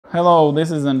Hello,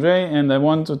 this is Andrei and I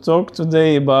want to talk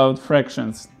today about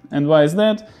fractions. And why is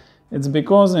that? It's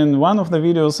because in one of the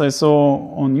videos I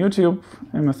saw on YouTube,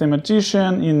 a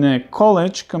mathematician in a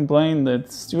college complained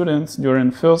that students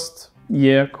during first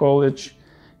year college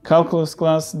calculus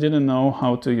class didn't know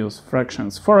how to use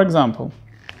fractions. For example,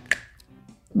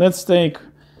 let's take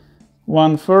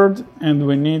 1/3 and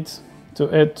we need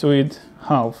to add to it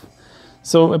half.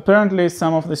 So apparently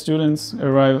some of the students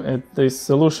arrive at these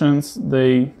solutions,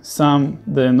 they sum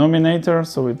the denominator,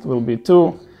 so it will be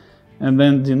 2, and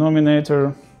then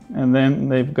denominator, and then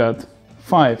they've got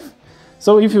 5.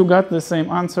 So if you got the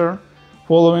same answer,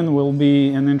 following will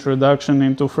be an introduction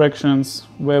into fractions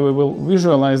where we will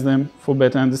visualize them for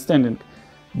better understanding.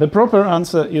 The proper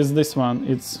answer is this one.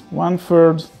 It's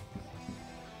 1/3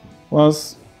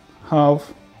 plus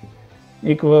half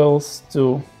equals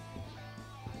to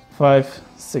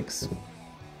 5/6.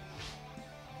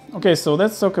 Okay, so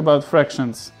let's talk about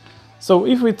fractions. So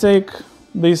if we take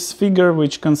this figure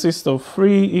which consists of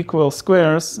 3 equal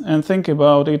squares and think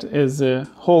about it as a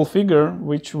whole figure,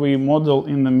 which we model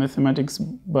in the mathematics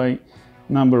by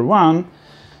number 1,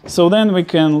 so then we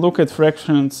can look at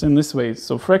fractions in this way.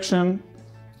 So fraction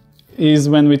is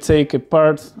when we take a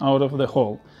part out of the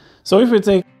whole. So if we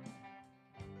take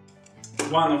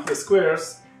one of the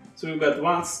squares, so we've got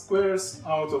 1 squares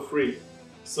out of 3.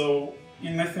 So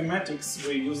in mathematics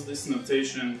we use this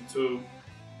notation to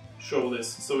show this.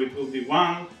 So it will be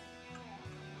 1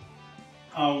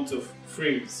 out of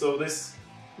 3. So this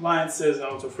line says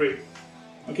out of 3.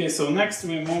 Okay, so next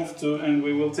we move to, and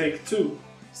we will take 2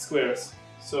 squares.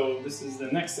 So this is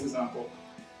the next example.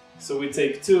 So we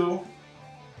take 2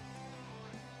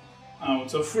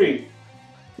 out of 3.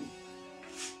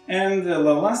 And the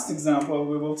last example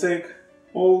we will take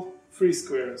all 3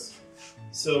 squares.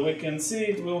 So we can see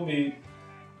it will be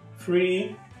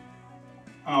 3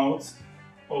 out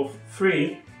of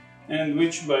 3, and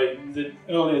which by the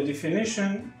earlier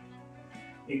definition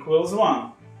equals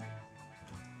 1.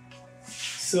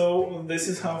 So this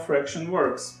is how fraction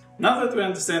works. Now that we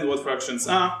understand what fractions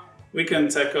are, we can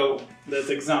tackle that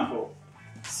example.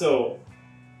 So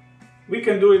we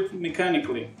can do it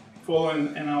mechanically,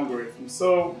 following an algorithm.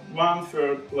 So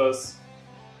 1/3 plus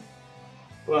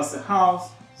a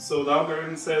half. So the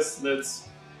algorithm says let's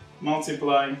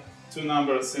multiply 2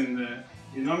 numbers in the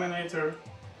denominator,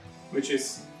 which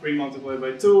is 3 multiplied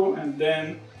by 2, and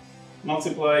then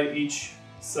multiply each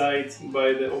side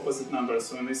by the opposite number.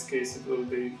 So in this case it will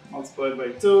be multiplied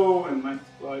by 2 and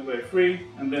multiplied by 3,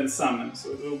 and then sum them. So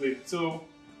it will be 2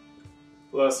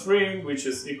 plus 3, which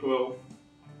is equal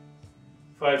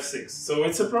 5/6. So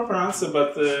it's a proper answer,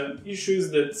 but the issue is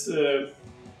that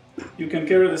you can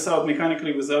carry this out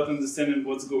mechanically without understanding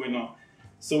what's going on.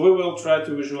 So we will try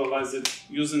to visualize it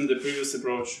using the previous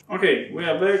approach. Okay, we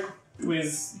are back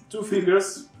with 2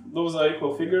 figures. Those are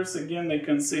equal figures. Again, they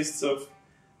consist of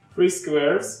 3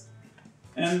 squares.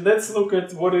 And let's look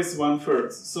at what is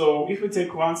 1/3. So if we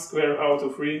take 1 square out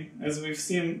of 3, as we've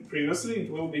seen previously, it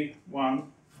will be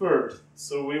 1/3.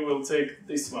 So we will take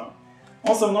this one.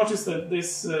 Also notice that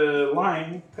this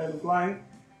line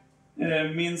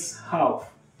means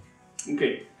half.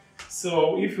 Okay,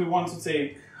 so if we want to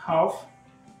take half,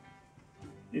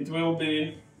 it will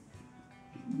be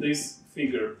this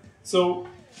figure. So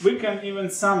we can even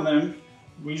sum them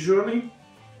visually,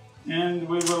 and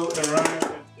we will arrive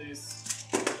at this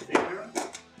figure.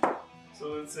 So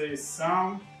let's say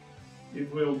sum,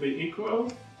 it will be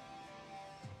equal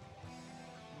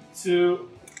to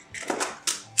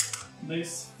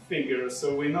this figure.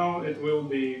 So we know it will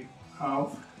be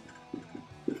half,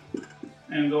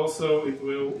 and also it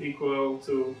will equal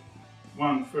to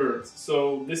 1/3.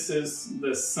 So this is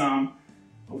the sum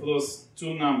of those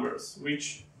 2 numbers,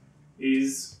 which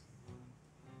is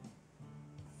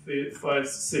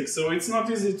 5/6. So it's not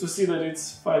easy to see that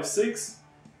it's 5/6,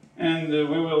 and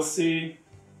we will see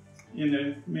in a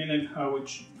minute how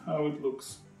it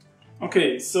looks.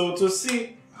 Okay, so to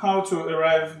see how to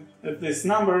arrive at this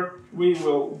number, we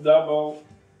will double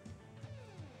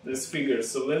this figure.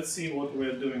 So let's see what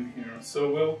we're doing here.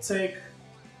 So we'll take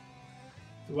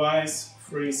twice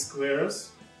 3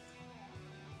 squares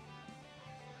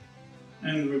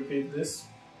and repeat this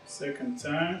second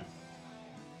time.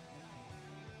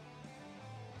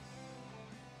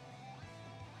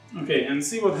 Okay, and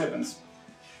see what happens.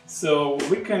 So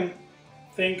we can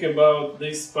think about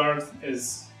this part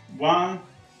as 1,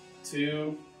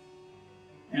 2,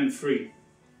 and 3.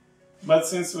 But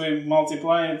since we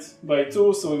multiply it by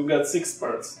 2, so we've got 6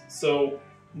 parts. So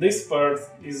this part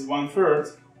is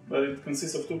 1/3, but it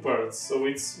consists of 2 parts, so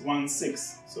it's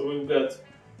 1/6. So we've got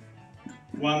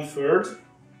 1/3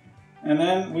 And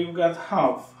then we've got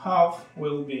half. Half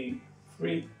will be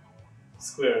 3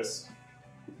 squares.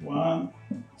 1,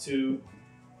 2,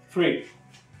 3.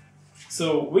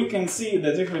 So we can see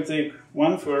that if we take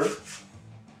 1/3,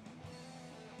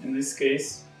 in this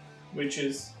case, which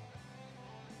is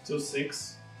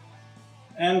 2/6,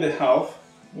 and the half,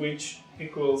 which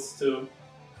equals to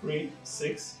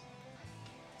 3/6,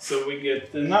 so we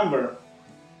get the number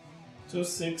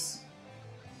 2/6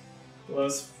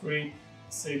 plus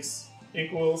 3/6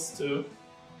 equals to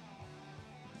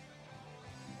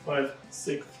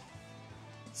 5/6.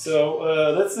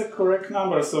 So that's the correct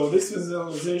number. So this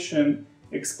visualization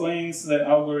explains the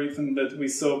algorithm that we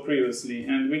saw previously,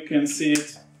 and we can see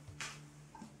it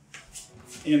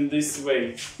in this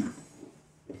way.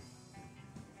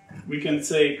 We can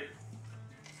take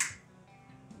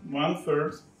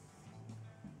 1/3,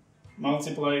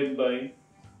 multiply it by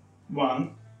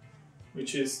 1,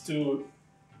 which is 2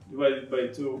 divided by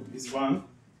 2 is 1,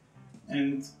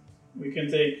 and we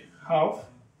can take half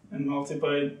and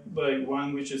multiply it by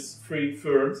 1, which is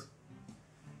 3/3.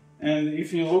 And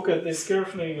if you look at this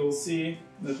carefully, you'll see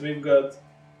that we've got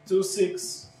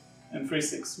 2/6 and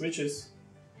 3/6, which is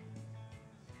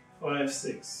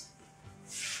 5/6.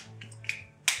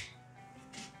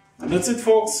 And that's it,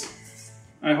 folks.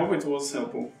 I hope it was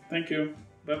helpful. Thank you.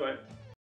 Bye-bye.